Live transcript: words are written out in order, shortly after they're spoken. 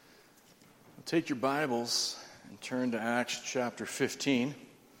Take your Bibles and turn to Acts chapter 15.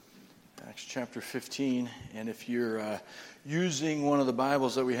 Acts chapter 15. And if you're using one of the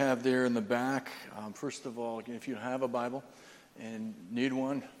Bibles that we have there in the back, first of all, if you have a Bible and need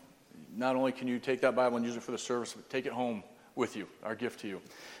one, not only can you take that Bible and use it for the service, but take it home with you, our gift to you.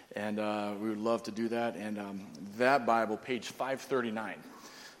 And we would love to do that. And that Bible, page 539.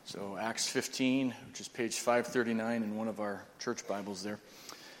 So Acts 15, which is page 539 in one of our church Bibles there.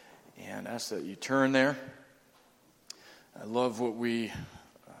 And ask that you turn there. I love what we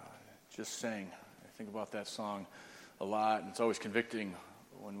just sang. I think about that song a lot, and it's always convicting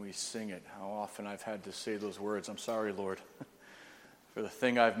when we sing it, how often I've had to say those words, "I'm sorry, Lord, for the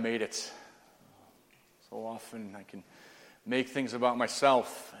thing I've made it." So often I can make things about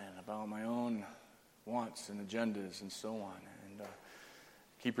myself and about my own wants and agendas and so on. And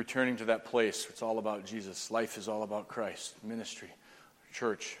keep returning to that place. It's all about Jesus. Life is all about Christ. Ministry.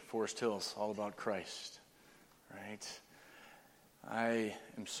 Church, Forest Hills, all about Christ, right? I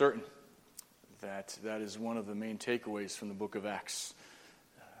am certain that is one of the main takeaways from the book of Acts.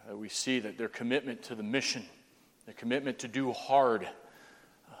 That we see that their commitment to the mission, their commitment to do hard,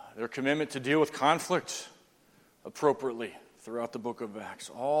 their commitment to deal with conflict appropriately throughout the book of Acts,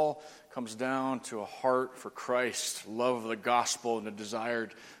 all comes down to a heart for Christ, love of the gospel, and a desire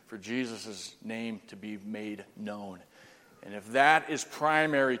for Jesus' name to be made known. And if that is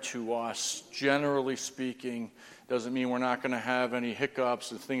primary to us, generally speaking, doesn't mean we're not going to have any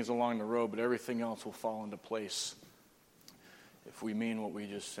hiccups and things along the road, but everything else will fall into place if we mean what we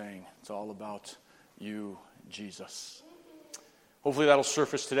just sang. It's all about you, Jesus. Hopefully that'll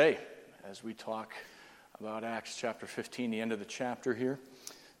surface today as we talk about Acts chapter 15, the end of the chapter here.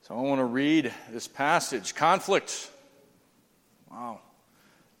 So I want to read this passage. Conflict. Wow.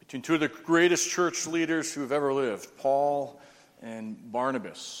 Between two of the greatest church leaders who have ever lived, Paul and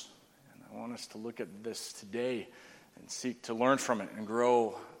Barnabas. And I want us to look at this today and seek to learn from it and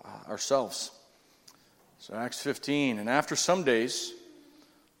grow ourselves. So Acts 15, and after some days,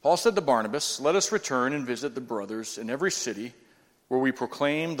 Paul said to Barnabas, "Let us return and visit the brothers in every city where we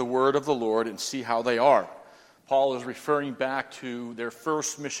proclaim the word of the Lord and see how they are." Paul is referring back to their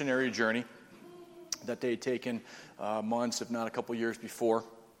first missionary journey that they had taken months, if not a couple years before.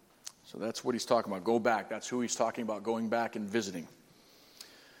 So that's what he's talking about. Go back. That's who he's talking about, going back and visiting.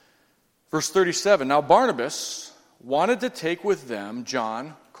 Verse 37, now Barnabas wanted to take with them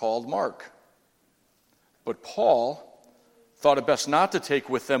John, called Mark. But Paul thought it best not to take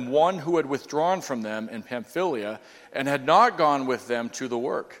with them one who had withdrawn from them in Pamphylia and had not gone with them to the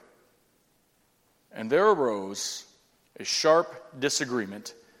work. And there arose a sharp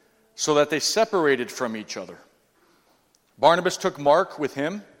disagreement, so that they separated from each other. Barnabas took Mark with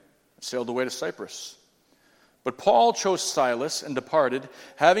him, sailed away to Cyprus. But Paul chose Silas and departed,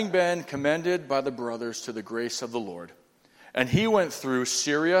 having been commended by the brothers to the grace of the Lord. And he went through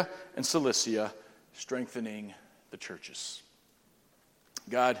Syria and Cilicia, strengthening the churches.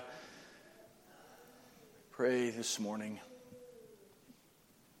 God, pray this morning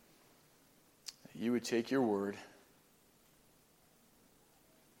that you would take your word,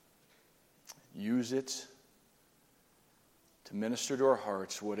 use it to minister to our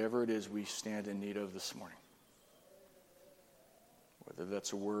hearts, whatever it is we stand in need of this morning. Whether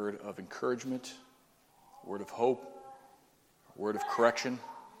that's a word of encouragement, a word of hope, a word of correction,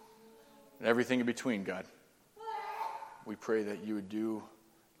 and everything in between, God. We pray that you would do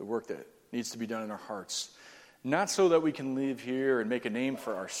the work that needs to be done in our hearts. Not so that we can live here and make a name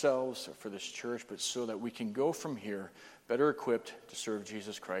for ourselves or for this church, but so that we can go from here better equipped to serve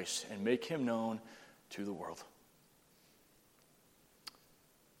Jesus Christ and make him known to the world.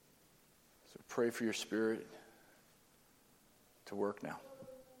 Pray for your Spirit to work now.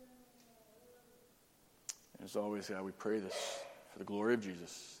 And as always, God, we pray this for the glory of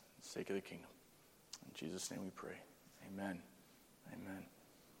Jesus, for the sake of the kingdom. In Jesus' name we pray. Amen. Amen.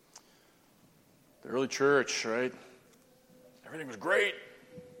 The early church, right? Everything was great.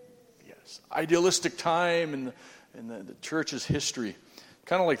 Yes. Idealistic time in the church's history.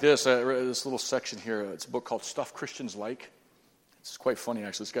 Kind of like this. I read this little section here. It's a book called Stuff Christians Like. It's quite funny,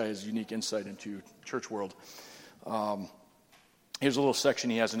 actually. This guy has unique insight into church world. Here's a little section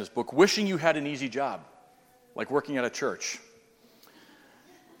he has in his book, Wishing You Had an Easy Job, like working at a church.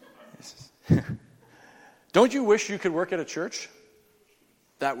 Don't you wish you could work at a church?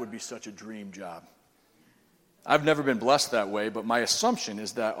 That would be such a dream job. I've never been blessed that way, but my assumption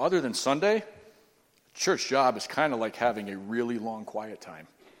is that other than Sunday, a church job is kind of like having a really long quiet time.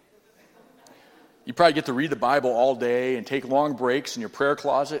 You probably get to read the Bible all day and take long breaks in your prayer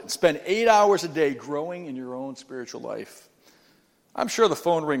closet and spend 8 hours a day growing in your own spiritual life. I'm sure the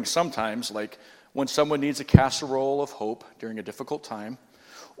phone rings sometimes, like when someone needs a casserole of hope during a difficult time,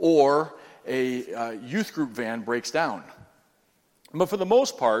 or a youth group van breaks down. But for the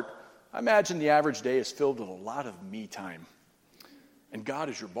most part, I imagine the average day is filled with a lot of me time. And God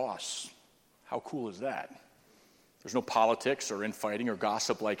is your boss. How cool is that? There's no politics or infighting or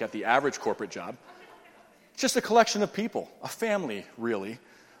gossip like at the average corporate job. It's just a collection of people, a family, really,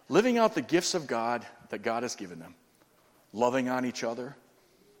 living out the gifts of God that God has given them, loving on each other.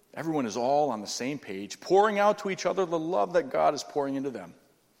 Everyone is all on the same page, pouring out to each other the love that God is pouring into them.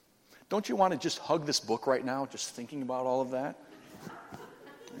 Don't you want to just hug this book right now, just thinking about all of that?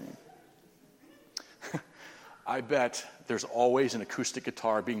 I bet there's always an acoustic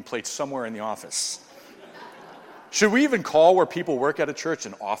guitar being played somewhere in the office. Should we even call where people work at a church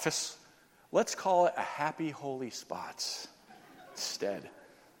an office? Let's call it a happy, holy spot instead.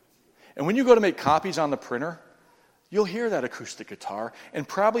 And when you go to make copies on the printer, you'll hear that acoustic guitar and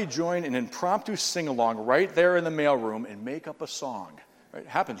probably join an impromptu sing-along right there in the mailroom and make up a song. Right? It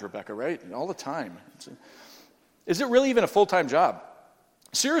happens, Rebecca, right? All the time. Is it really even a full-time job?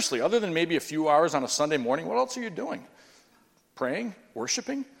 Seriously, other than maybe a few hours on a Sunday morning, what else are you doing? Praying?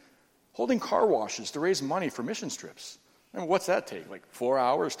 Worshiping? Holding car washes to raise money for mission trips? I mean, what's that take? Like 4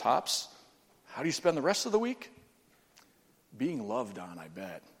 hours tops? How do you spend the rest of the week? Being loved on, I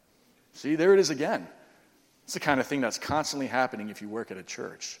bet. See, there it is again. It's the kind of thing that's constantly happening if you work at a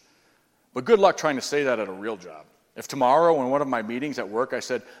church. But good luck trying to say that at a real job. If tomorrow in one of my meetings at work I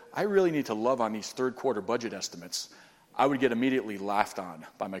said, I really need to love on these third quarter budget estimates, I would get immediately laughed on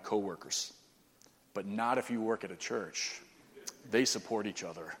by my coworkers. But not if you work at a church. They support each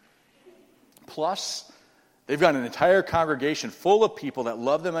other. Plus, they've got an entire congregation full of people that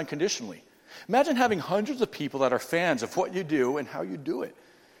love them unconditionally. Imagine having hundreds of people that are fans of what you do and how you do it.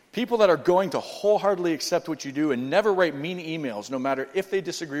 People that are going to wholeheartedly accept what you do and never write mean emails, no matter if they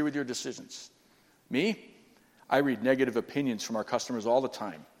disagree with your decisions. Me? I read negative opinions from our customers all the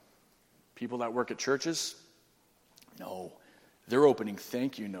time. People that work at churches? No. They're opening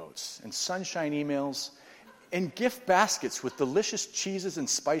thank you notes and sunshine emails and gift baskets with delicious cheeses and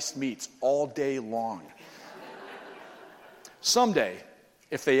spiced meats all day long. Someday,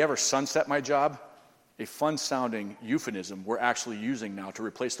 if they ever sunset my job, a fun-sounding euphemism we're actually using now to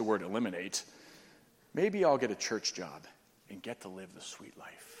replace the word eliminate, maybe I'll get a church job and get to live the sweet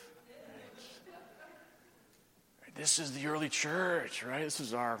life. Right? This is the early church, right? This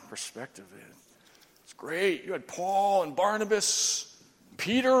is our perspective. It's great. You had Paul and Barnabas.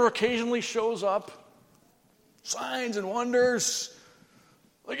 Peter occasionally shows up. Signs and wonders.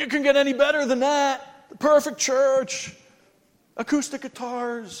 Like, it can get any better than that. The perfect church. Acoustic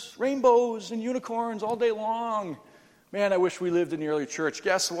guitars, rainbows, and unicorns all day long. Man, I wish we lived in the early church.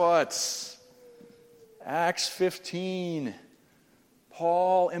 Guess what? Acts 15.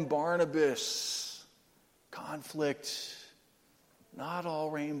 Paul and Barnabas. Conflict. Not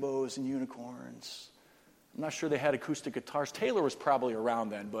all rainbows and unicorns. I'm not sure they had acoustic guitars. Taylor was probably around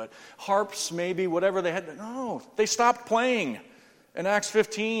then, but harps maybe, whatever they had. No, they stopped playing in Acts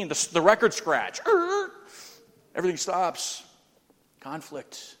 15. The record scratch. Everything stops.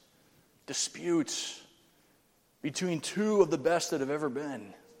 Conflict, disputes between two of the best that have ever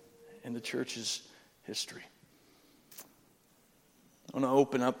been in the church's history. I want to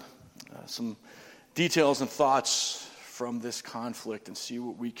open up some details and thoughts from this conflict and see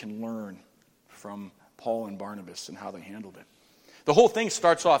what we can learn from Paul and Barnabas and how they handled it. The whole thing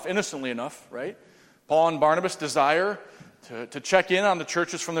starts off innocently enough, right? Paul and Barnabas desire to check in on the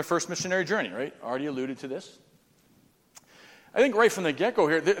churches from their first missionary journey, right? Already alluded to this. I think right from the get-go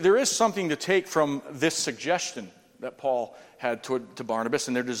here, there is something to take from this suggestion that Paul had to Barnabas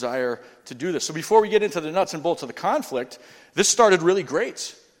and their desire to do this. So before we get into the nuts and bolts of the conflict, this started really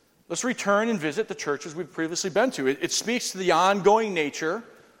great. Let's return and visit the churches we've previously been to. It speaks to the ongoing nature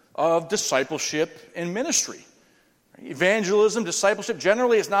of discipleship and ministry. Evangelism, discipleship,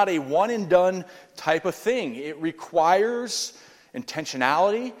 generally is not a one-and-done type of thing. It requires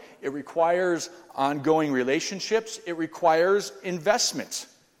intentionality. It requires ongoing relationships. It requires investment.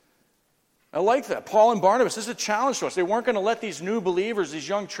 I like that. Paul and Barnabas, this is a challenge to us. They weren't going to let these new believers, these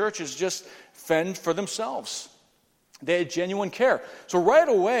young churches, just fend for themselves. They had genuine care. So right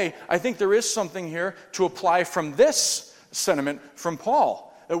away, I think there is something here to apply from this sentiment from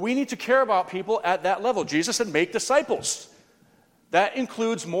Paul, that we need to care about people at that level. Jesus said, make disciples. That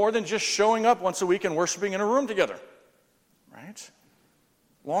includes more than just showing up once a week and worshiping in a room together. Right?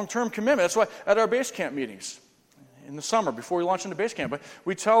 Long-term commitment. That's why at our base camp meetings in the summer, before we launch into base camp,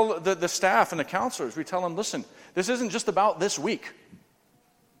 we tell the staff and the counselors, we tell them, listen, this isn't just about this week.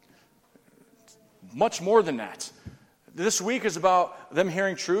 Much more than that. This week is about them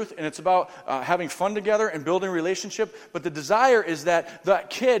hearing truth, and it's about having fun together and building a relationship. But the desire is that that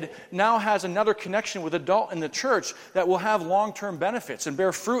kid now has another connection with an adult in the church that will have long-term benefits and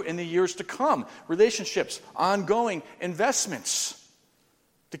bear fruit in the years to come. Relationships, ongoing investments,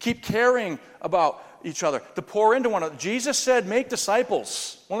 to keep caring about each other, to pour into one another. Jesus said, make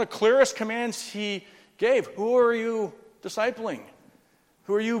disciples. One of the clearest commands he gave. Who are you discipling?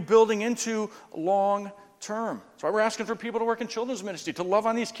 Who are you building into long term? That's why we're asking for people to work in children's ministry, to love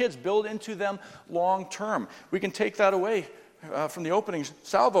on these kids, build into them long term. We can take that away from the opening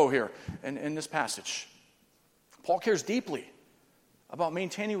salvo here in this passage. Paul cares deeply about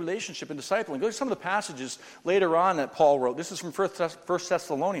maintaining relationship and discipling. Look at some of the passages later on that Paul wrote. This is from 1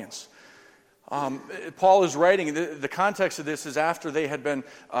 Thessalonians. Paul is writing, the context of this is after they had been,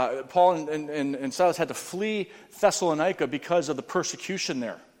 Paul and Silas had to flee Thessalonica because of the persecution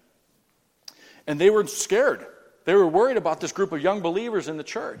there. And they were scared. They were worried about this group of young believers in the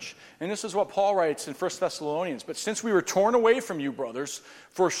church. And this is what Paul writes in 1 Thessalonians. But since we were torn away from you, brothers,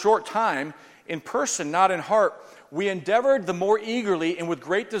 for a short time, in person, not in heart, we endeavored the more eagerly and with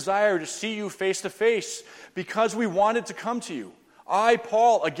great desire to see you face to face, because we wanted to come to you. I,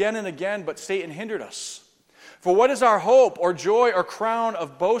 Paul, again and again, but Satan hindered us. For what is our hope or joy or crown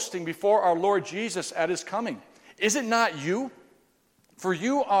of boasting before our Lord Jesus at his coming? Is it not you? For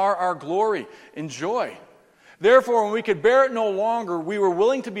you are our glory and joy. Therefore, when we could bear it no longer, we were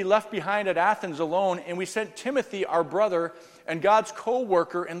willing to be left behind at Athens alone, and we sent Timothy, our brother, and God's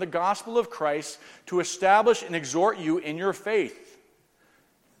co-worker in the gospel of Christ, to establish and exhort you in your faith.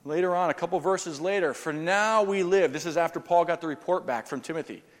 Later on, a couple verses later, for now we live. This is after Paul got the report back from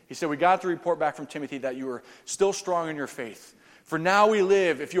Timothy. He said, we got the report back from Timothy that you are still strong in your faith. For now we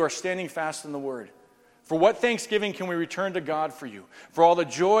live if you are standing fast in the word. For what thanksgiving can we return to God for you? For all the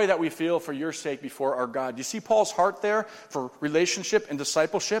joy that we feel for your sake before our God. Do you see Paul's heart there for relationship and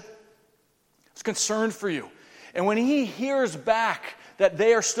discipleship? He's concerned for you. And when he hears back that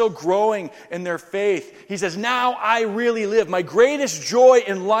they are still growing in their faith, he says, now I really live. My greatest joy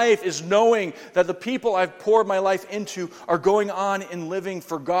in life is knowing that the people I've poured my life into are going on and living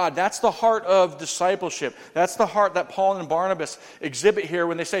for God. That's the heart of discipleship. That's the heart that Paul and Barnabas exhibit here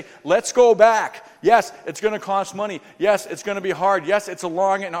when they say, let's go back. Yes, it's going to cost money. Yes, it's going to be hard. Yes, it's a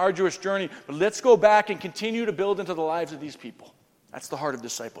long and arduous journey. But let's go back and continue to build into the lives of these people. That's the heart of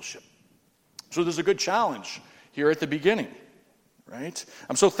discipleship. So there's a good challenge here at the beginning. Right?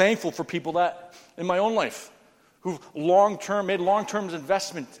 I'm so thankful for people that, in my own life, who've made long-term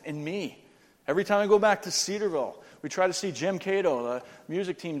investment in me. Every time I go back to Cedarville, we try to see Jim Cato, the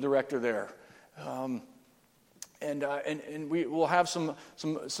music team director there. And we will have some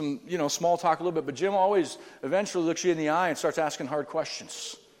small talk a little bit, but Jim always eventually looks you in the eye and starts asking hard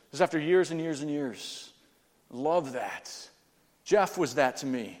questions. This is after years and years and years. Love that. Jeff was that to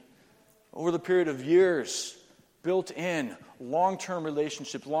me. Over the period of years, built in long-term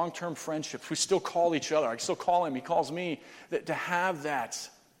relationships, long-term friendships. We still call each other. I still call him. He calls me. To have that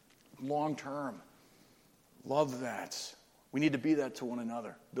long-term. Love that. We need to be that to one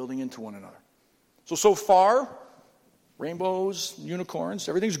another, building into one another. So far, rainbows, unicorns,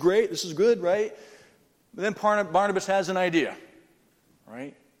 everything's great. This is good, right? But then Barnabas has an idea,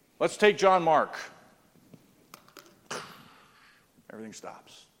 right? Let's take John Mark. Everything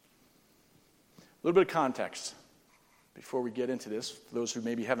stops. A little bit of context before we get into this, for those who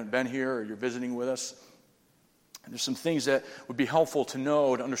maybe haven't been here or you're visiting with us. There's some things that would be helpful to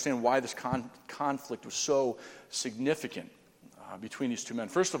know to understand why this conflict was so significant between these two men.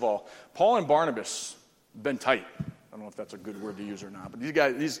 First of all, Paul and Barnabas have been tight. I don't know if that's a good word to use or not, but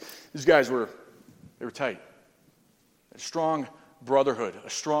these guys were tight. A strong brotherhood, a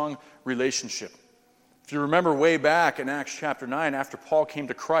strong relationship. If you remember way back in Acts chapter 9, after Paul came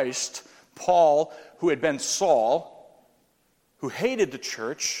to Christ, Paul, who had been Saul, who hated the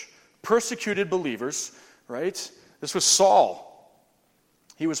church, persecuted believers, right? This was Saul.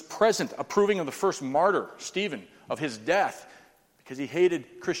 He was present, approving of the first martyr, Stephen, of his death, because he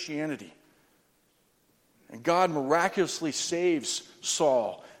hated Christianity. And God miraculously saves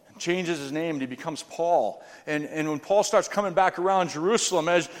Saul and changes his name and he becomes Paul. And when Paul starts coming back around Jerusalem,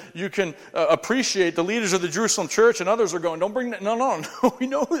 as you can appreciate, the leaders of the Jerusalem church and others are going, don't bring that. No, we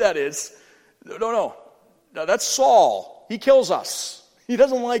know who that is. No, that's Saul. He kills us. He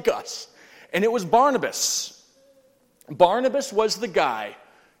doesn't like us. And it was Barnabas. Barnabas was the guy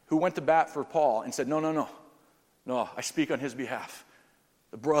who went to bat for Paul and said, no, I speak on his behalf.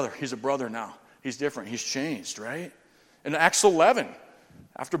 The brother, he's a brother now. He's different. He's changed, right? In Acts 11,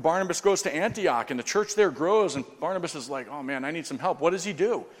 After Barnabas goes to Antioch and the church there grows and Barnabas is like, oh man, I need some help. What does he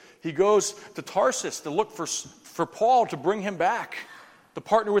do? He goes to Tarsus to look for Paul to bring him back, to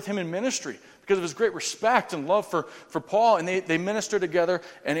partner with him in ministry because of his great respect and love for Paul, and they minister together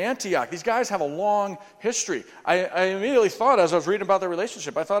in Antioch. These guys have a long history. I immediately thought, as I was reading about their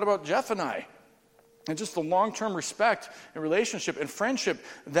relationship, I thought about Jeff and I and just the long-term respect and relationship and friendship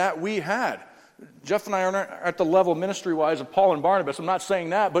that we had. Jeff and I aren't at the level ministry-wise of Paul and Barnabas. I'm not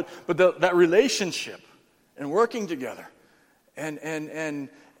saying that, but that relationship and working together, and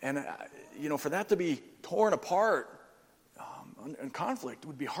for that to be torn apart in conflict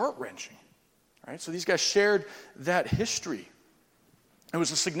would be heart-wrenching, right? So these guys shared that history. It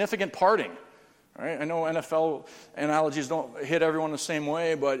was a significant parting. Right? I know NFL analogies don't hit everyone the same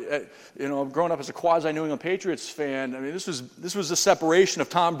way, but growing up as a quasi-New England Patriots fan, I mean, this was the separation of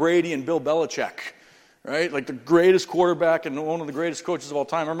Tom Brady and Bill Belichick, right? Like the greatest quarterback and one of the greatest coaches of all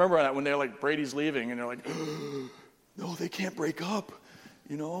time. I remember that when they're like, Brady's leaving, and they're like, no, they can't break up,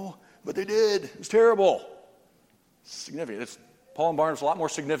 but they did. It was terrible. It's significant. Paul and Barnabas are a lot more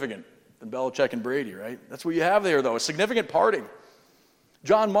significant than Belichick and Brady, right? That's what you have there, though, a significant parting.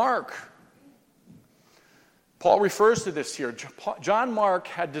 John Mark. Paul refers to this here. John Mark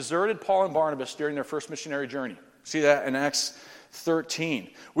had deserted Paul and Barnabas during their first missionary journey. See that in Acts 13.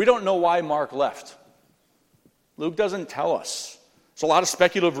 We don't know why Mark left. Luke doesn't tell us. There's a lot of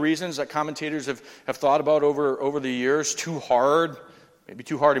speculative reasons that commentators have thought about over the years. Too hard, maybe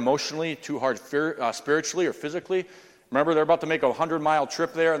too hard emotionally, too hard spiritually or physically. Remember, they're about to make a 100-mile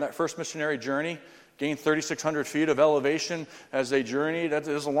trip there on that first missionary journey. Gained 3,600 feet of elevation as they journeyed. That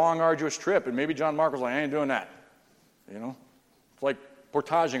is a long, arduous trip. And maybe John Mark was like, I ain't doing that. It's like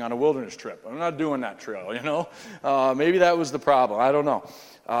portaging on a wilderness trip. I'm not doing that trail, Maybe that was the problem. I don't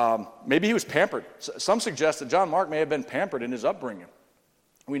know. Maybe he was pampered. Some suggest that John Mark may have been pampered in his upbringing.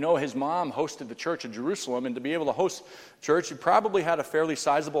 We know his mom hosted the church in Jerusalem, and to be able to host church, he probably had a fairly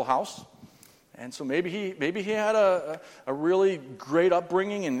sizable house. And so maybe he had a really great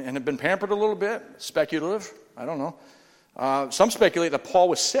upbringing and had been pampered a little bit. Speculative. I don't know. Some speculate that Paul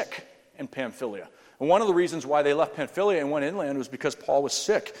was sick in Pamphylia. And one of the reasons why they left Pamphylia and went inland was because Paul was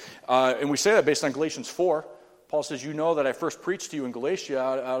sick. And we say that based on Galatians 4. Paul says, you know that I first preached to you in Galatia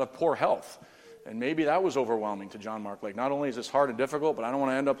out of poor health. And maybe that was overwhelming to John Mark. Like, not only is this hard and difficult, but I don't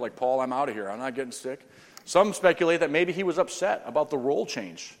want to end up like Paul, I'm out of here. I'm not getting sick. Some speculate that maybe he was upset about the role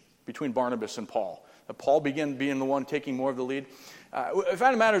change between Barnabas and Paul. That Paul began being the one taking more of the lead. The fact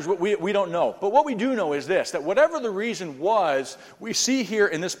of the matter is, we don't know. But what we do know is this, that whatever the reason was, we see here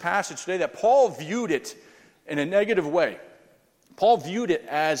in this passage today that Paul viewed it in a negative way. Paul viewed it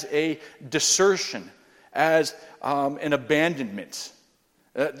as a desertion, as an abandonment.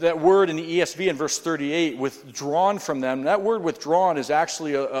 That word in the ESV in verse 38, withdrawn from them, that word withdrawn is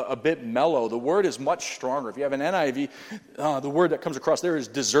actually a bit mellow. The word is much stronger. If you have an NIV, the word that comes across there is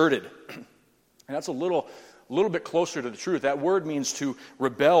deserted. And that's a little bit closer to the truth. That word means to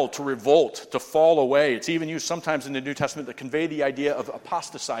rebel, to revolt, to fall away. It's even used sometimes in the New Testament to convey the idea of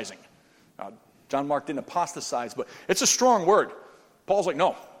apostatizing. John Mark didn't apostatize, but it's a strong word. Paul's like,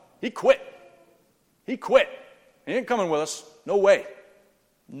 no, he quit. He quit. He ain't coming with us. No way.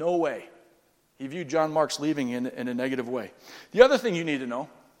 No way. He viewed John Mark's leaving in a negative way. The other thing you need to know,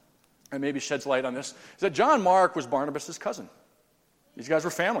 and maybe sheds light on this, is that John Mark was Barnabas' cousin. These guys were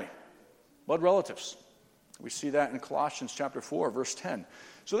family, blood relatives. We see that in Colossians chapter 4, verse 10.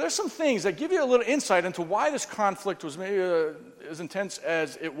 So there's some things that give you a little insight into why this conflict was maybe as intense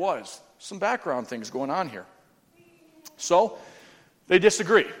as it was. Some background things going on here. So they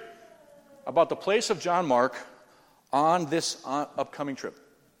disagree about the place of John Mark on this upcoming trip.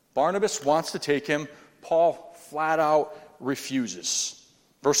 Barnabas wants to take him. Paul flat out refuses.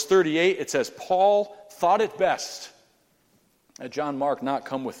 Verse 38, it says, Paul thought it best that John Mark not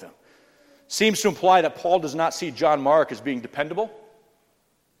come with them. Seems to imply that Paul does not see John Mark as being dependable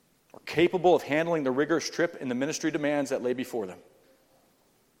or capable of handling the rigorous trip and the ministry demands that lay before them.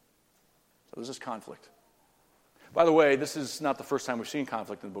 So there's this conflict. By the way, this is not the first time we've seen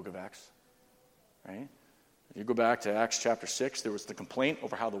conflict in the book of Acts. Right? If you go back to Acts chapter 6, there was the complaint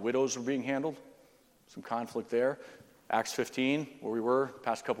over how the widows were being handled. Some conflict there. Acts 15, where we were the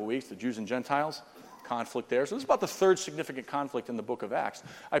past couple of weeks, the Jews and Gentiles. Conflict there. So this is about the third significant conflict in the book of Acts.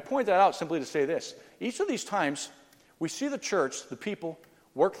 I point that out simply to say this. Each of these times, we see the church, the people,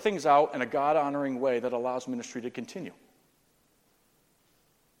 work things out in a God-honoring way that allows ministry to continue.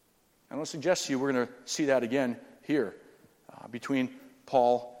 I want to suggest to you we're going to see that again here between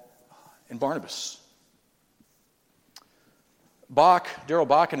Paul and Barnabas. Darrell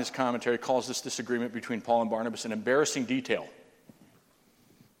Bach in his commentary calls this disagreement between Paul and Barnabas an embarrassing detail.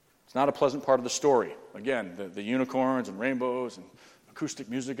 It's not a pleasant part of the story. Again, the unicorns and rainbows and acoustic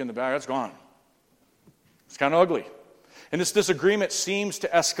music in the back, that's gone. It's kind of ugly. And this disagreement seems to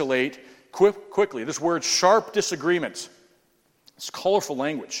escalate quickly. This word, sharp disagreement, it's colorful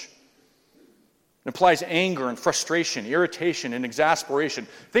language. It implies anger and frustration, irritation and exasperation,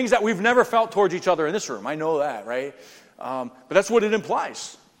 things that we've never felt towards each other in this room. I know that, right? But that's what it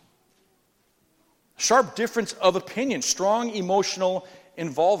implies. Sharp difference of opinion, strong emotional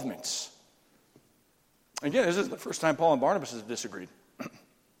involvement. Again, this isn't the first time Paul and Barnabas have disagreed.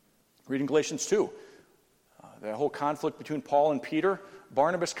 Reading Galatians 2, the whole conflict between Paul and Peter,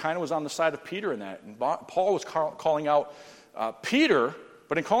 Barnabas kind of was on the side of Peter in that. And Paul was calling out Peter,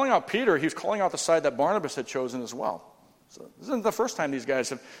 but in calling out Peter, he was calling out the side that Barnabas had chosen as well. So this isn't the first time these guys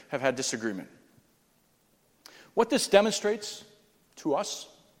have had disagreement. What this demonstrates to us,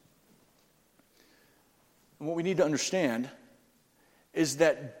 and what we need to understand, is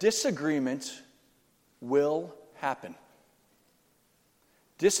that disagreement will happen.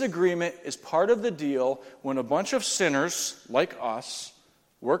 Disagreement is part of the deal when a bunch of sinners like us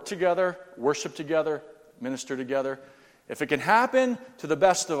work together, worship together, minister together. If it can happen to the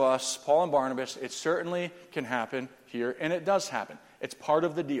best of us, Paul and Barnabas, it certainly can happen here, and it does happen. It's part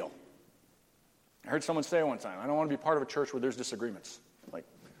of the deal. I heard someone say one time, I don't want to be part of a church where there's disagreements. Like,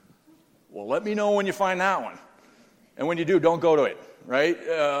 well, let me know when you find that one. And when you do, don't go to it, right?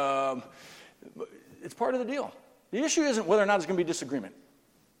 It's part of the deal. The issue isn't whether or not there's going to be disagreement.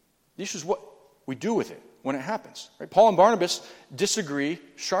 The issue is what we do with it when it happens. Right? Paul and Barnabas disagree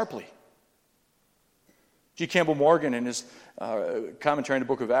sharply. G. Campbell Morgan, in his commentary on the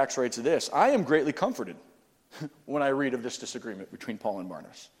book of Acts, writes this: I am greatly comforted when I read of this disagreement between Paul and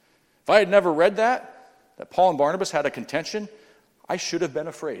Barnabas. If I had never read that Paul and Barnabas had a contention, I should have been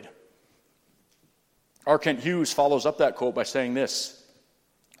afraid. R. Kent Hughes follows up that quote by saying this: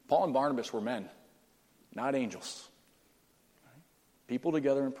 Paul and Barnabas were men, not angels. People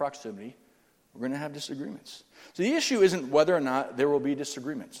together in proximity, we're going to have disagreements. So the issue isn't whether or not there will be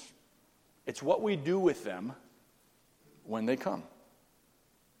disagreements. It's what we do with them when they come.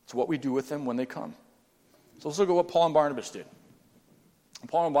 It's what we do with them when they come. So let's look at what Paul and Barnabas did.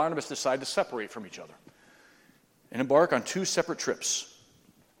 Paul and Barnabas decided to separate from each other and embark on two separate trips.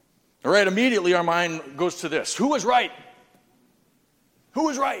 All right, immediately our mind goes to this. Who was right? Who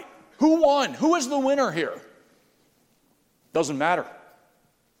was right? Who won? Who is the winner here? Doesn't matter.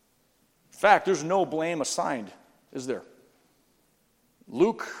 In fact, there's no blame assigned, is there?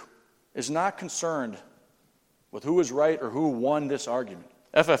 Luke is not concerned with who is right or who won this argument.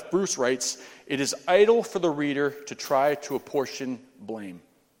 F.F. Bruce writes, it is idle for the reader to try to apportion blame.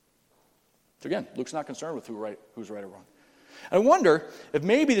 So again, Luke's not concerned with who's right or wrong. I wonder if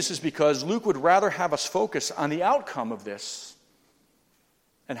maybe this is because Luke would rather have us focus on the outcome of this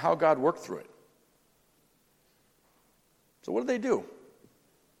and how God worked through it. So what did they do?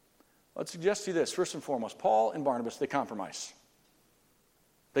 I'd suggest to you this. First and foremost, Paul and Barnabas, they compromise.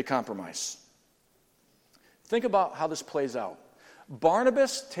 They compromise. Think about how this plays out.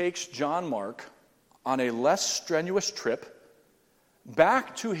 Barnabas takes John Mark on a less strenuous trip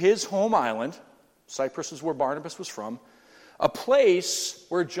back to his home island. Cyprus is where Barnabas was from. A place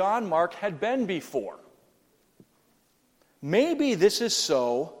where John Mark had been before. Maybe this is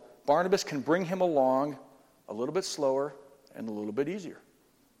so Barnabas can bring him along a little bit slower and a little bit easier.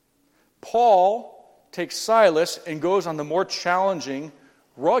 Paul takes Silas and goes on the more challenging,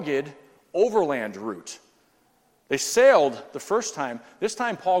 rugged, overland route. They sailed the first time. This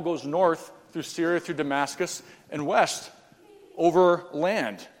time Paul goes north through Syria, through Damascus, and west over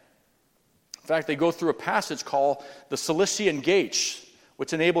land. In fact, they go through a passage called the Cilician Gates,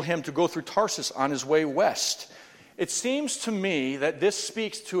 which enable him to go through Tarsus on his way west. It seems to me that this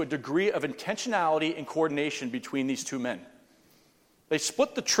speaks to a degree of intentionality and coordination between these two men. They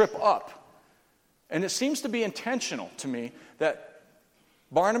split the trip up, and it seems to be intentional to me that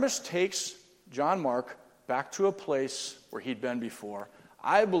Barnabas takes John Mark back to a place where he'd been before,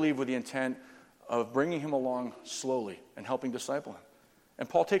 I believe with the intent of bringing him along slowly and helping disciple him. And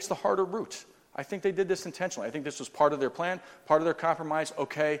Paul takes the harder route. I think they did this intentionally. I think this was part of their plan, part of their compromise.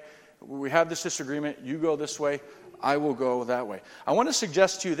 Okay, we have this disagreement. You go this way. I will go that way. I want to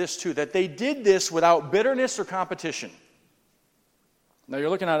suggest to you this too, that they did this without bitterness or competition. Now you're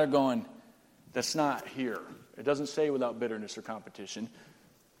looking at it going, that's not here. It doesn't say without bitterness or competition.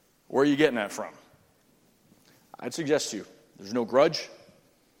 Where are you getting that from? I'd suggest to you, there's no grudge.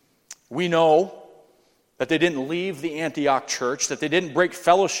 We know that they didn't leave the Antioch church, that they didn't break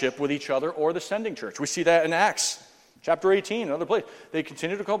fellowship with each other or the sending church. We see that in Acts chapter 18, another place. They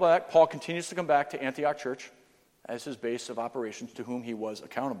continue to come back. Paul continues to come back to Antioch church as his base of operations to whom he was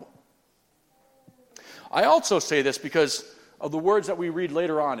accountable. I also say this because of the words that we read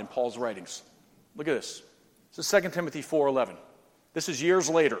later on in Paul's writings. Look at this. This is 2 Timothy 4:11. This is years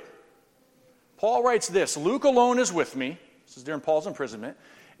later. Paul writes this, Luke alone is with me. This is during Paul's imprisonment.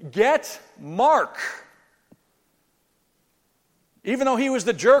 Get Mark. Even though he was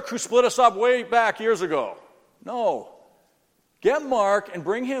the jerk who split us up way back years ago. No. Get Mark and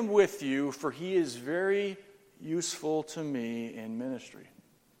bring him with you, for he is very useful to me in ministry.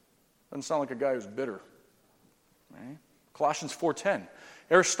 Doesn't sound like a guy who's bitter. Right? Colossians 4:10.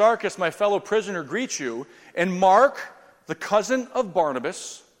 Aristarchus, my fellow prisoner, greets you, and Mark, the cousin of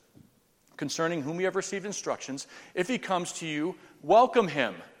Barnabas, concerning whom you have received instructions. If he comes to you, welcome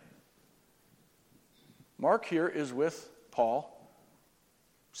him. Mark here is with Paul,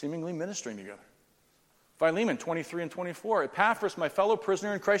 seemingly ministering together. Philemon 23 and 24. Epaphras, my fellow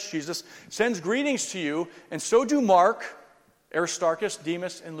prisoner in Christ Jesus, sends greetings to you, and so do Mark, Aristarchus,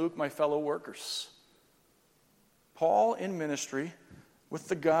 Demas, and Luke, my fellow workers. Paul in ministry with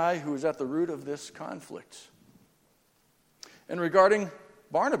the guy who is at the root of this conflict. And regarding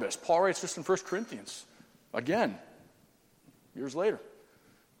Barnabas, Paul writes this in 1 Corinthians. Again, years later.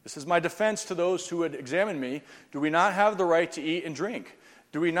 This is my defense to those who would examine me. Do we not have the right to eat and drink?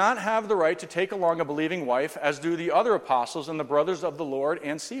 Do we not have the right to take along a believing wife, as do the other apostles and the brothers of the Lord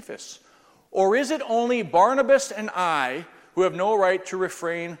and Cephas? Or is it only Barnabas and I who have no right to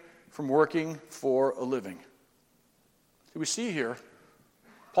refrain from working for a living? So we see here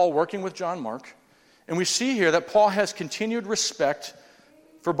Paul working with John Mark, and we see here that Paul has continued respect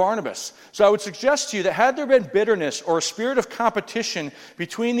for Barnabas. So I would suggest to you that had there been bitterness or a spirit of competition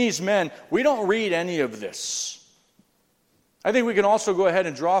between these men, we don't read any of this. I think we can also go ahead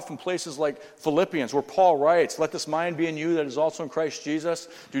and draw from places like Philippians, where Paul writes, let this mind be in you that is also in Christ Jesus.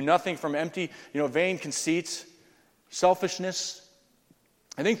 Do nothing from empty, vain conceits, selfishness.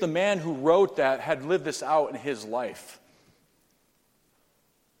 I think the man who wrote that had lived this out in his life.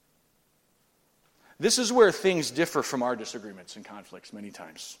 This is where things differ from our disagreements and conflicts many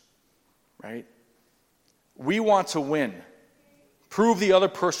times, right? We want to win, prove the other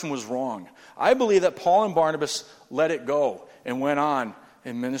person was wrong. I believe that Paul and Barnabas let it go and went on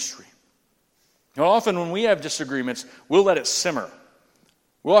in ministry. Now, often when we have disagreements, we'll let it simmer.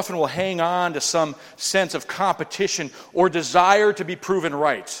 We often will hang on to some sense of competition or desire to be proven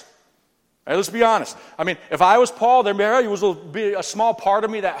right. Right, let's be honest. I mean, if I was Paul, there will be a small part of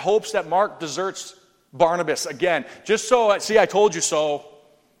me that hopes that Mark deserts Barnabas again. Just so, see, I told you so.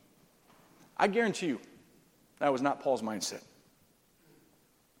 I guarantee you, that was not Paul's mindset.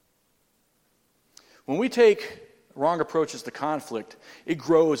 When we take wrong approaches to conflict, it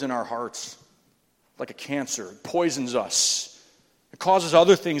grows in our hearts like a cancer. It poisons us. It causes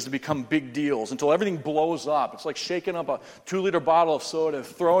other things to become big deals until everything blows up. It's like shaking up a 2-liter bottle of soda,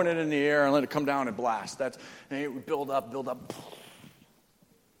 throwing it in the air, and letting it come down and blast. We build up.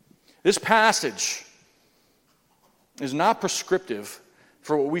 This passage is not prescriptive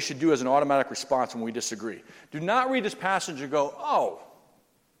for what we should do as an automatic response when we disagree. Do not read this passage and go, oh,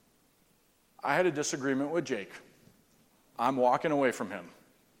 I had a disagreement with Jake. I'm walking away from him.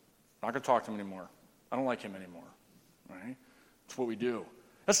 I'm not going to talk to him anymore. I don't like him anymore. Right? That's what we do.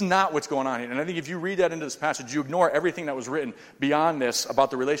 That's not what's going on here. And I think if you read that into this passage, you ignore everything that was written beyond this about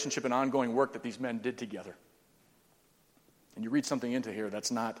the relationship and ongoing work that these men did together. And you read something into here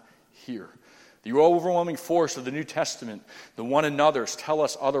that's not here. The overwhelming force of the New Testament, the one another's, tell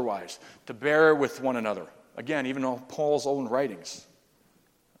us otherwise, to bear with one another. Again, even all Paul's own writings.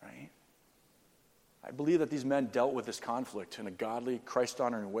 Right? I believe that these men dealt with this conflict in a godly,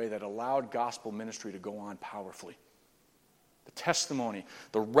 Christ-honoring way that allowed gospel ministry to go on powerfully. The testimony,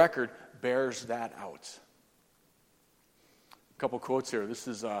 the record bears that out. A couple quotes here. This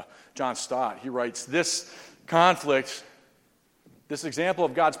is John Stott. He writes, this conflict, this example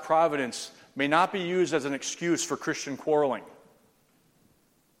of God's providence, may not be used as an excuse for Christian quarreling.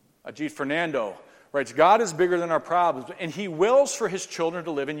 Ajit Fernando writes, God is bigger than our problems, and he wills for his children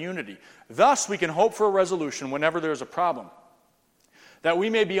to live in unity. Thus, we can hope for a resolution whenever there is a problem. That we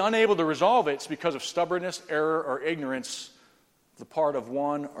may be unable to resolve it because of stubbornness, error, or ignorance on the part of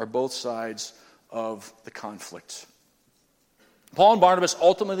one or both sides of the conflict. Paul and Barnabas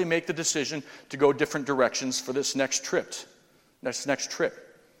ultimately make the decision to go different directions for this next trip.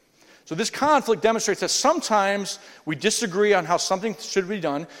 So this conflict demonstrates that sometimes we disagree on how something should be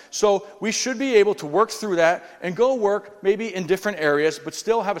done, so we should be able to work through that and go work maybe in different areas, but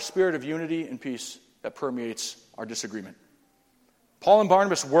still have a spirit of unity and peace that permeates our disagreement. Paul and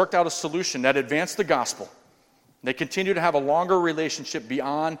Barnabas worked out a solution that advanced the gospel. They continue to have a longer relationship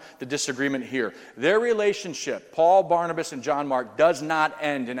beyond the disagreement here. Their relationship, Paul, Barnabas, and John Mark, does not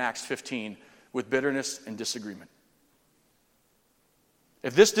end in Acts 15 with bitterness and disagreement.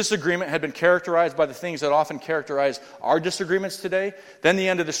 If this disagreement had been characterized by the things that often characterize our disagreements today, then the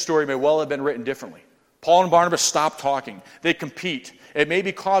end of the story may well have been written differently. Paul and Barnabas stop talking. They compete. It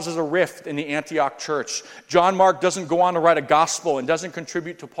maybe causes a rift in the Antioch church. John Mark doesn't go on to write a gospel and doesn't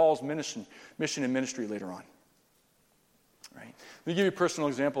contribute to Paul's mission and ministry later on. Right? Let me give you a personal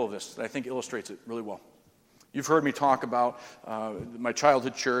example of this that I think illustrates it really well. You've heard me talk about my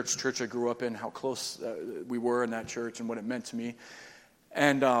childhood church I grew up in, how close we were in that church and what it meant to me.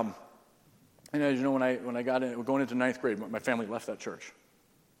 And as you know, when I got in, going into ninth grade, my family left that church.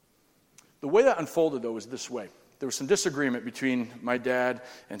 The way that unfolded, though, was this way. There was some disagreement between my dad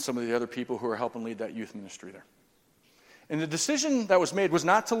and some of the other people who were helping lead that youth ministry there. And the decision that was made was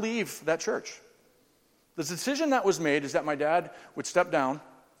not to leave that church. The decision that was made is that my dad would step down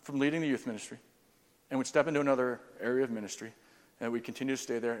from leading the youth ministry and would step into another area of ministry, and we'd continue to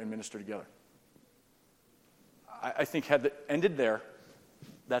stay there and minister together. I think had it ended there,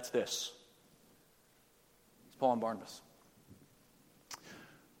 that's this. It's Paul and Barnabas.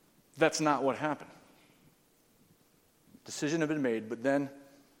 That's not what happened. Decision had been made, but then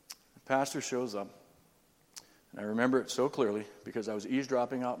the pastor shows up. And I remember it so clearly because I was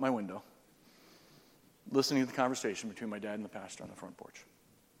eavesdropping out my window, listening to the conversation between my dad and the pastor on the front porch.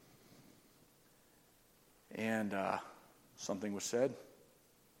 And something was said,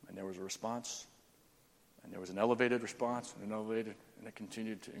 and there was a response, and there was an elevated response, and it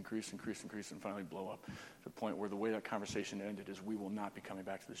continued to increase, and finally blow up to the point where the way that conversation ended is we will not be coming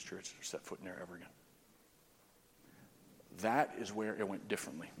back to this church or set foot in there ever again. That is where it went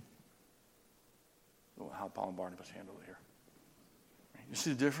differently. How Paul and Barnabas handled it here. You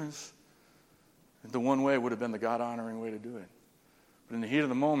see the difference? The one way would have been the God-honoring way to do it. But in the heat of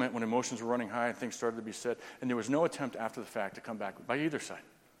the moment, when emotions were running high and things started to be said, and there was no attempt after the fact to come back by either side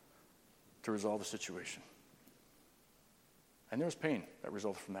to resolve the situation. And there was pain that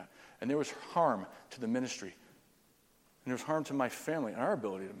resulted from that. And there was harm to the ministry. And there was harm to my family and our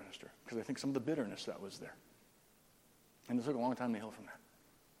ability to minister, because I think some of the bitterness that was there. And it took a long time to heal from that.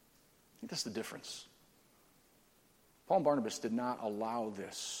 I think that's the difference. Paul and Barnabas did not allow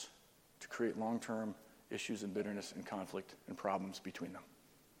this to create long-term issues and bitterness and conflict and problems between them.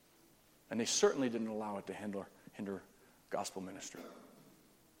 And they certainly didn't allow it to hinder gospel ministry.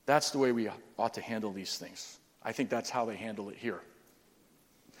 That's the way we ought to handle these things. I think that's how they handle it here.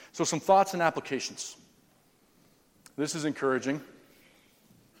 So some thoughts and applications. This is encouraging.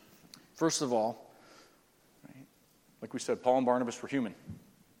 First of all, right, like we said, Paul and Barnabas were human,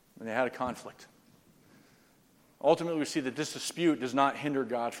 and they had a conflict. Ultimately, we see that this dispute does not hinder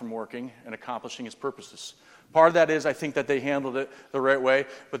God from working and accomplishing his purposes. Part of that is, I think, that they handled it the right way,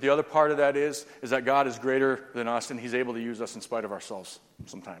 but the other part of that is that God is greater than us, and he's able to use us in spite of ourselves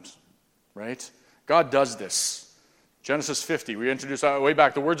sometimes, right? God does this. Genesis 50, we introduced way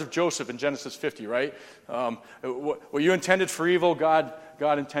back the words of Joseph in Genesis 50, right? What you intended for evil, God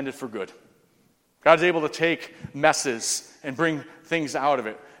intended for good. God's able to take messes and bring things out of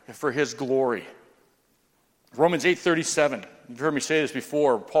it for his glory. Romans 8:37, you've heard me say this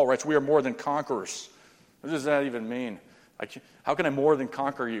before. Paul writes, we are more than conquerors. What does that even mean? How can I more than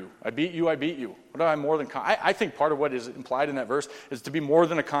conquer you? I beat you. What do I more than conquer? I think part of what is implied in that verse is to be more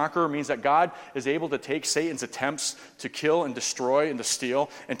than a conqueror means that God is able to take Satan's attempts to kill and destroy and to steal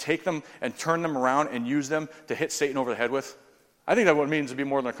and take them and turn them around and use them to hit Satan over the head with. I think that's what it means to be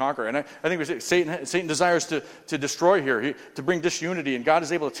more than a conqueror. And I think we say Satan desires to destroy here, to bring disunity, and God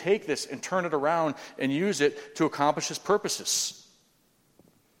is able to take this and turn it around and use it to accomplish his purposes.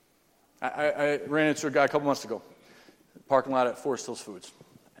 I ran into a guy a couple months ago, parking lot at Forest Hills Foods,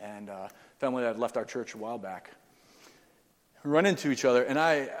 and a family that had left our church a while back. We run into each other, and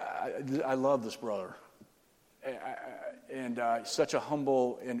I love this brother. And such a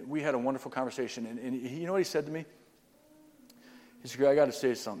humble, and we had a wonderful conversation, and you know what he said to me? He said, I got to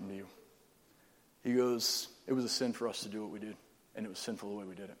say something to you. He goes, it was a sin for us to do what we did, and it was sinful the way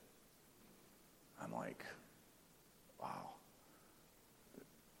we did it. I'm like, wow.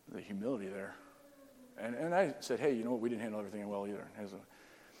 The humility there. And I said, hey, you know what, we didn't handle everything well either.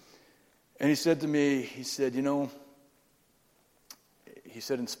 And he said to me, he said, in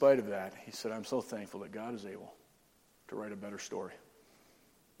spite of that, he said, I'm so thankful that God is able to write a better story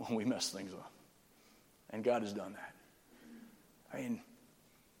when we mess things up. And God has done that. I mean,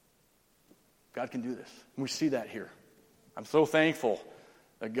 God can do this. We see that here. I'm so thankful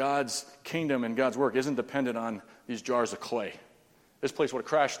that God's kingdom and God's work isn't dependent on these jars of clay. This place would have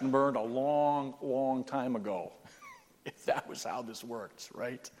crashed and burned a long, long time ago if that was how this worked,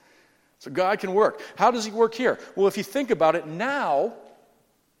 right? So God can work. How does he work here? Well, if you think about it now,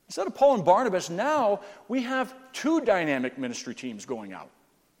 Instead of Paul and Barnabas, now we have two dynamic ministry teams going out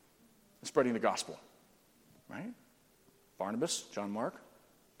and spreading the gospel. Right? Barnabas, John Mark,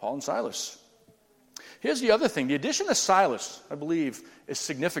 Paul and Silas. Here's the other thing. The addition of Silas, I believe, is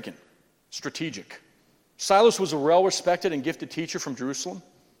significant, strategic. Silas was a well-respected and gifted teacher from Jerusalem.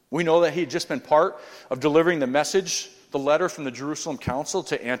 We know that he had just been part of delivering the message, the letter from the Jerusalem Council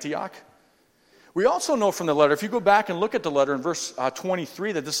to Antioch. We also know from the letter, if you go back and look at the letter in verse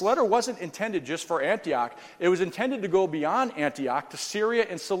 23, that this letter wasn't intended just for Antioch. It was intended to go beyond Antioch to Syria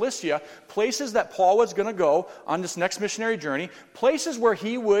and Cilicia, places that Paul was going to go on this next missionary journey, places where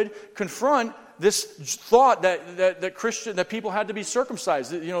he would confront this thought that people had to be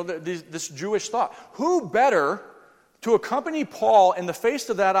circumcised, this Jewish thought. Who better to accompany Paul in the face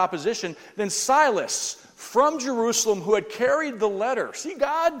of that opposition than Silas from Jerusalem, who had carried the letter? See,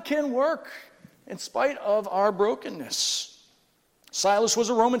 God can work in spite of our brokenness. Silas was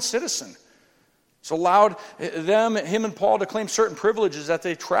a Roman citizen. It's allowed him and Paul to claim certain privileges that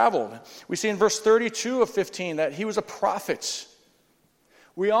they traveled. We see in verse 32 of 15 that he was a prophet.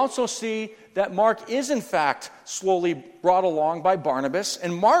 We also see that Mark is in fact slowly brought along by Barnabas,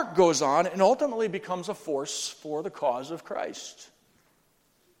 and Mark goes on and ultimately becomes a force for the cause of Christ.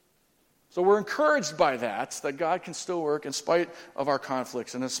 So we're encouraged by that God can still work in spite of our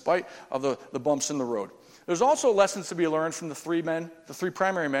conflicts and in spite of the bumps in the road. There's also lessons to be learned from the three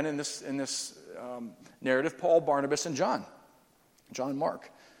primary men in this narrative, Paul, Barnabas, and John and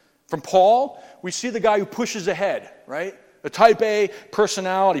Mark. From Paul, we see the guy who pushes ahead, right? The type A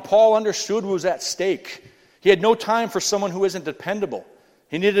personality. Paul understood what was at stake. He had no time for someone who isn't dependable.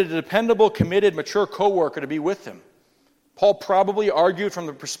 He needed a dependable, committed, mature co-worker to be with him. Paul probably argued from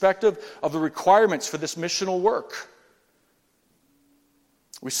the perspective of the requirements for this missional work.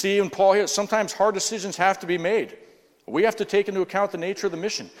 We see in Paul here, sometimes hard decisions have to be made. We have to take into account the nature of the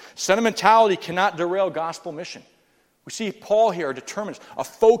mission. Sentimentality cannot derail gospel mission. We see Paul here determines a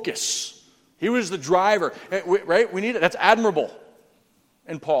focus. He was the driver, right? We need it. That's admirable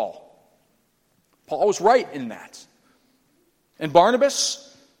in Paul. Paul was right in that. And Barnabas,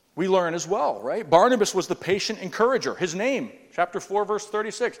 we learn as well, right? Barnabas was the patient encourager. His name, chapter 4, verse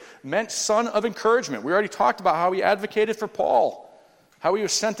 36, meant son of encouragement. We already talked about how he advocated for Paul, how he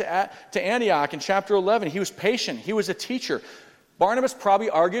was sent to Antioch in chapter 11. He was patient. He was a teacher. Barnabas probably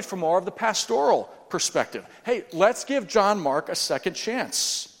argued from more of the pastoral perspective. Hey, let's give John Mark a second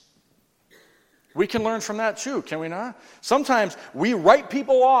chance. We can learn from that too, can we not? Sometimes we write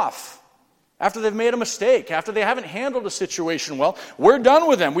people off after they've made a mistake, after they haven't handled a situation well. We're done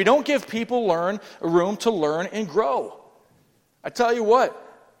with them. We don't give people room to learn and grow. I tell you what,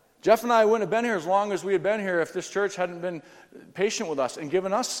 Jeff and I wouldn't have been here as long as we had been here if this church hadn't been patient with us and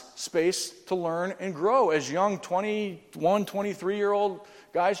given us space to learn and grow as young 21, 23-year-old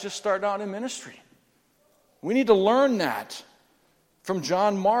guys just starting out in ministry. We need to learn that from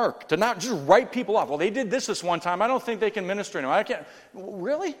John Mark, to not just write people off. Well, they did this one time. I don't think they can minister anymore. I can't.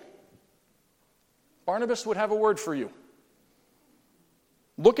 Really? Barnabas would have a word for you.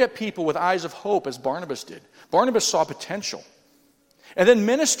 Look at people with eyes of hope as Barnabas did. Barnabas saw potential. And then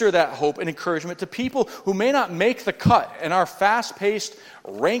minister that hope and encouragement to people who may not make the cut in our fast-paced,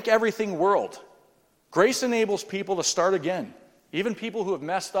 rank-everything world. Grace enables people to start again, even people who have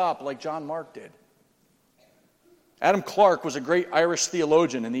messed up like John Mark did. Adam Clarke was a great Irish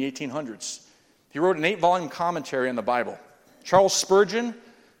theologian in the 1800s. He wrote an 8-volume commentary on the Bible. Charles Spurgeon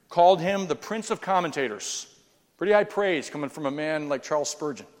called him the Prince of Commentators. Pretty high praise coming from a man like Charles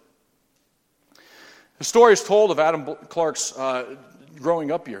Spurgeon. The story is told of Adam Clarke's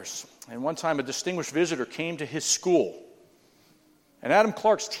growing up years. And one time a distinguished visitor came to his school. And Adam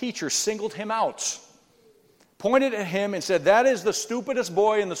Clarke's teacher singled him out, pointed at him and said, "That is the stupidest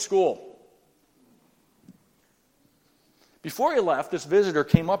boy in the school." Before he left, this visitor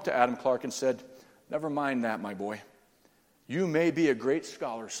came up to Adam Clarke and said, "Never mind that, my boy. You may be a great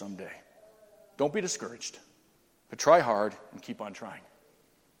scholar someday. Don't be discouraged, but try hard and keep on trying."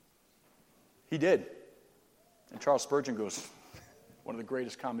 He did. And Charles Spurgeon goes, one of the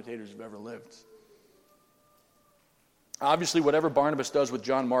greatest commentators who've ever lived. Obviously, whatever Barnabas does with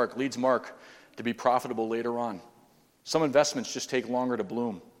John Mark leads Mark to be profitable later on. Some investments just take longer to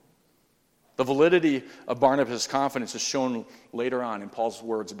bloom. The validity of Barnabas' confidence is shown later on in Paul's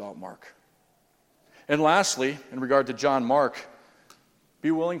words about Mark. And lastly, in regard to John Mark,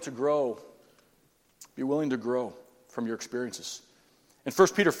 be willing to grow. Be willing to grow from your experiences. In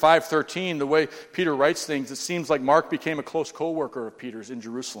 1 Peter 5:13, the way Peter writes things, it seems like Mark became a close co-worker of Peter's in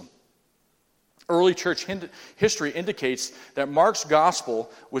Jerusalem. Early church history indicates that Mark's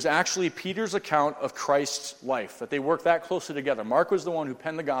gospel was actually Peter's account of Christ's life, that they worked that closely together. Mark was the one who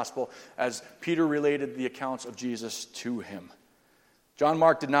penned the gospel as Peter related the accounts of Jesus to him. John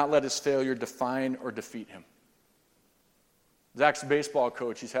Mark did not let his failure define or defeat him. Zach's a baseball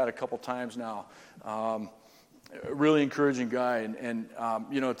coach. He's had a couple times now. A really encouraging guy. And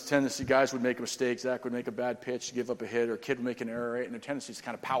the tendency, guys would make a mistake. Zach would make a bad pitch, give up a hit, or a kid would make an error, right? And the tendency is to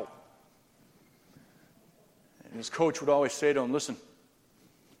kind of pout. And his coach would always say to him, listen,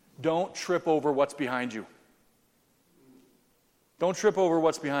 don't trip over what's behind you. Don't trip over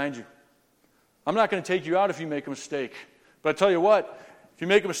what's behind you. I'm not going to take you out if you make a mistake. But I tell you what, if you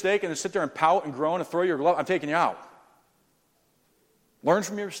make a mistake and then sit there and pout and groan and throw your glove, I'm taking you out. Learn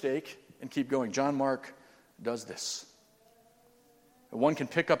from your mistake and keep going. John Mark does this. One can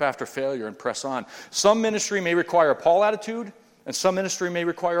pick up after failure and press on. Some ministry may require a Paul attitude, and some ministry may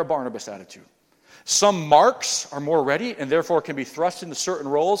require a Barnabas attitude. Some Marks are more ready and therefore can be thrust into certain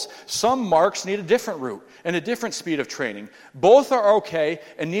roles. Some Marks need a different route and a different speed of training. Both are okay,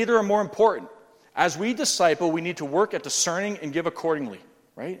 and neither are more important. As we disciple, we need to work at discerning and give accordingly,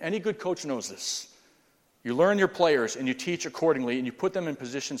 right? Any good coach knows this. You learn your players and you teach accordingly and you put them in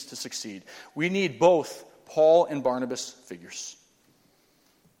positions to succeed. We need both Paul and Barnabas figures.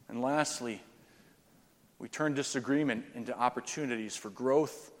 And lastly, we turn disagreement into opportunities for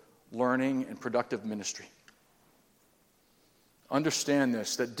growth, learning, and productive ministry. Understand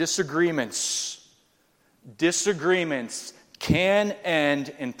this, that disagreements can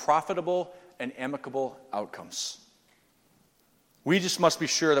end in profitable and amicable outcomes. We just must be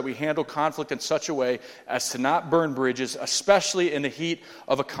sure that we handle conflict in such a way as to not burn bridges, especially in the heat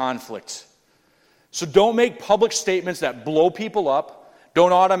of a conflict. So don't make public statements that blow people up.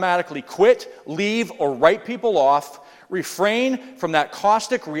 Don't automatically quit, leave, or write people off. Refrain from that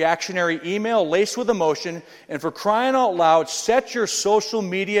caustic, reactionary email laced with emotion. And for crying out loud, set your social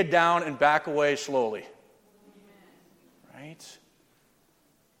media down and back away slowly. Right?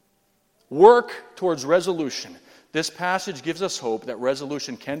 Work towards resolution. This passage gives us hope that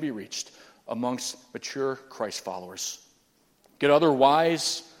resolution can be reached amongst mature Christ followers. Get other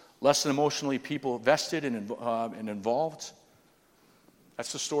wise, less than emotionally people vested and involved.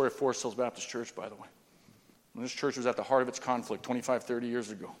 That's the story of Forest Hills Baptist Church, by the way. When this church was at the heart of its conflict 25, 30 years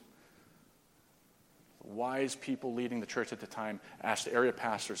ago, wise people leading the church at the time asked area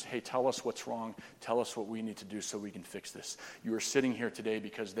pastors, hey, tell us what's wrong. Tell us what we need to do so we can fix this. You are sitting here today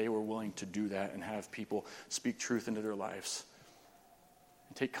because they were willing to do that and have people speak truth into their lives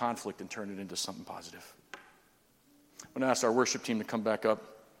and take conflict and turn it into something positive. I'm going to ask our worship team to come back up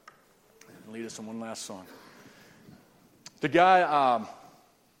and lead us in one last song. The guy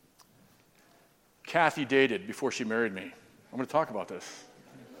Kathy dated before she married me. I'm going to talk about this.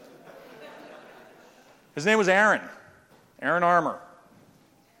 His name was Aaron Armour.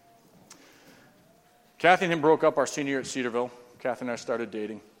 Kathy and him broke up our senior year at Cedarville. Kathy and I started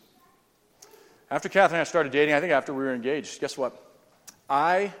dating. After Kathy and I started dating, I think after we were engaged, guess what?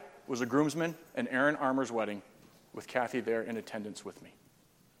 I was a groomsman at Aaron Armour's wedding with Kathy there in attendance with me.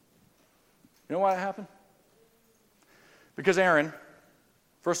 You know why that happened? Because Aaron,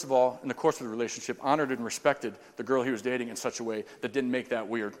 first of all, in the course of the relationship, honored and respected the girl he was dating in such a way that didn't make that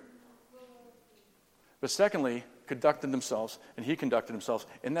weird. But secondly, he conducted himself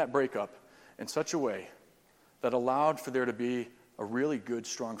in that breakup in such a way that allowed for there to be a really good,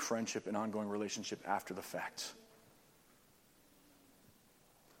 strong friendship and ongoing relationship after the fact.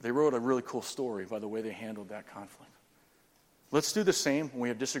 They wrote a really cool story by the way they handled that conflict. Let's do the same when we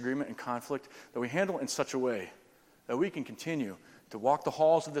have disagreement and conflict, that we handle it in such a way that we can continue to walk the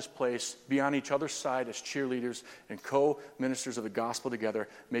halls of this place, be on each other's side as cheerleaders and co-ministers of the gospel together,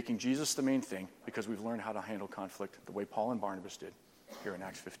 making Jesus the main thing because we've learned how to handle conflict the way Paul and Barnabas did here in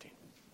Acts 15.